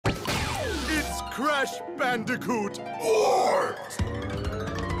Crash Bandicoot! What?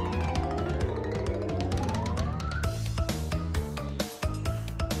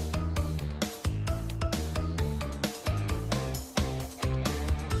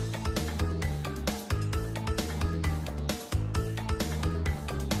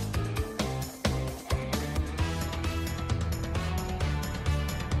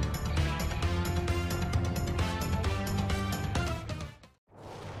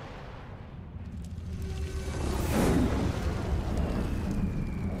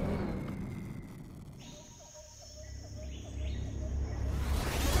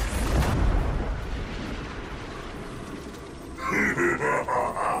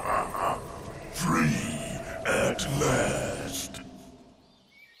 Free at last.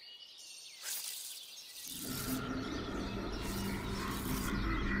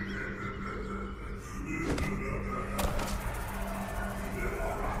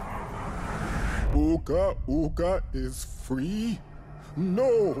 Uka Uka is free?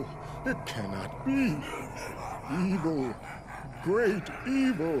 No, it cannot be. Evil, great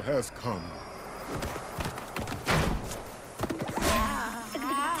evil has come.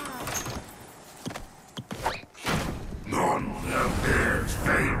 None have dared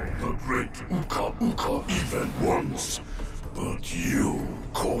fail the great Uka Uka even once. But you,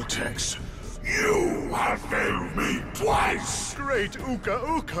 Cortex, you have failed me twice! Great Uka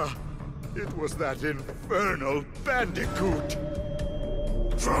Uka! It was that infernal Bandicoot!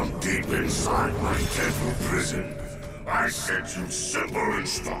 From deep inside my temple prison, I sent you simple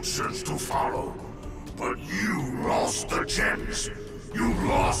instructions to follow. But you lost the gems, you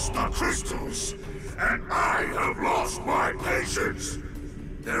lost the crystals, and I have lost my patience.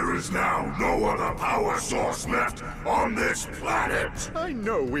 There is now no other power source left on this planet. I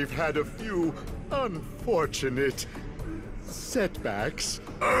know we've had a few unfortunate setbacks.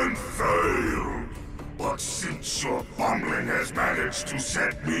 And failed. But since your bumbling has managed to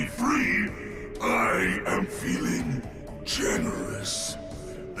set me free, I am feeling generous.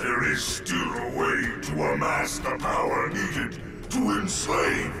 There is still a way to amass the power needed to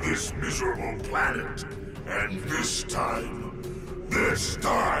enslave this miserable planet. And this time,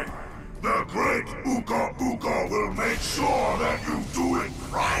 the great Uka Uka will make sure that you do it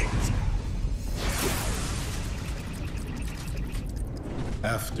right.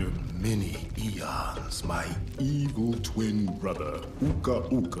 After many eons, my evil twin brother, Uka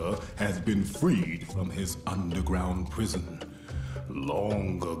Uka, has been freed from his underground prison.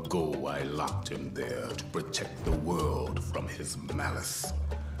 Long ago, I locked him there to protect the world from his malice.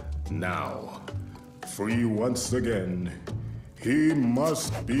 Now, free once again, he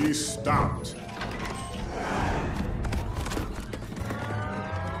must be stopped.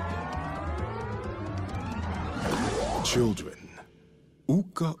 Children,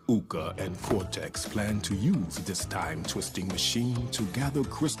 Uka Uka and Cortex plan to use this time-twisting machine to gather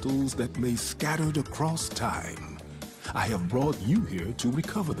crystals that lay scattered across time. I have brought you here to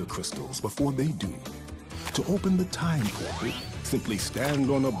recover the crystals before they do. To open the time portal, simply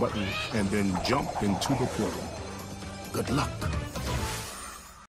stand on a button and then jump into the portal. Good luck.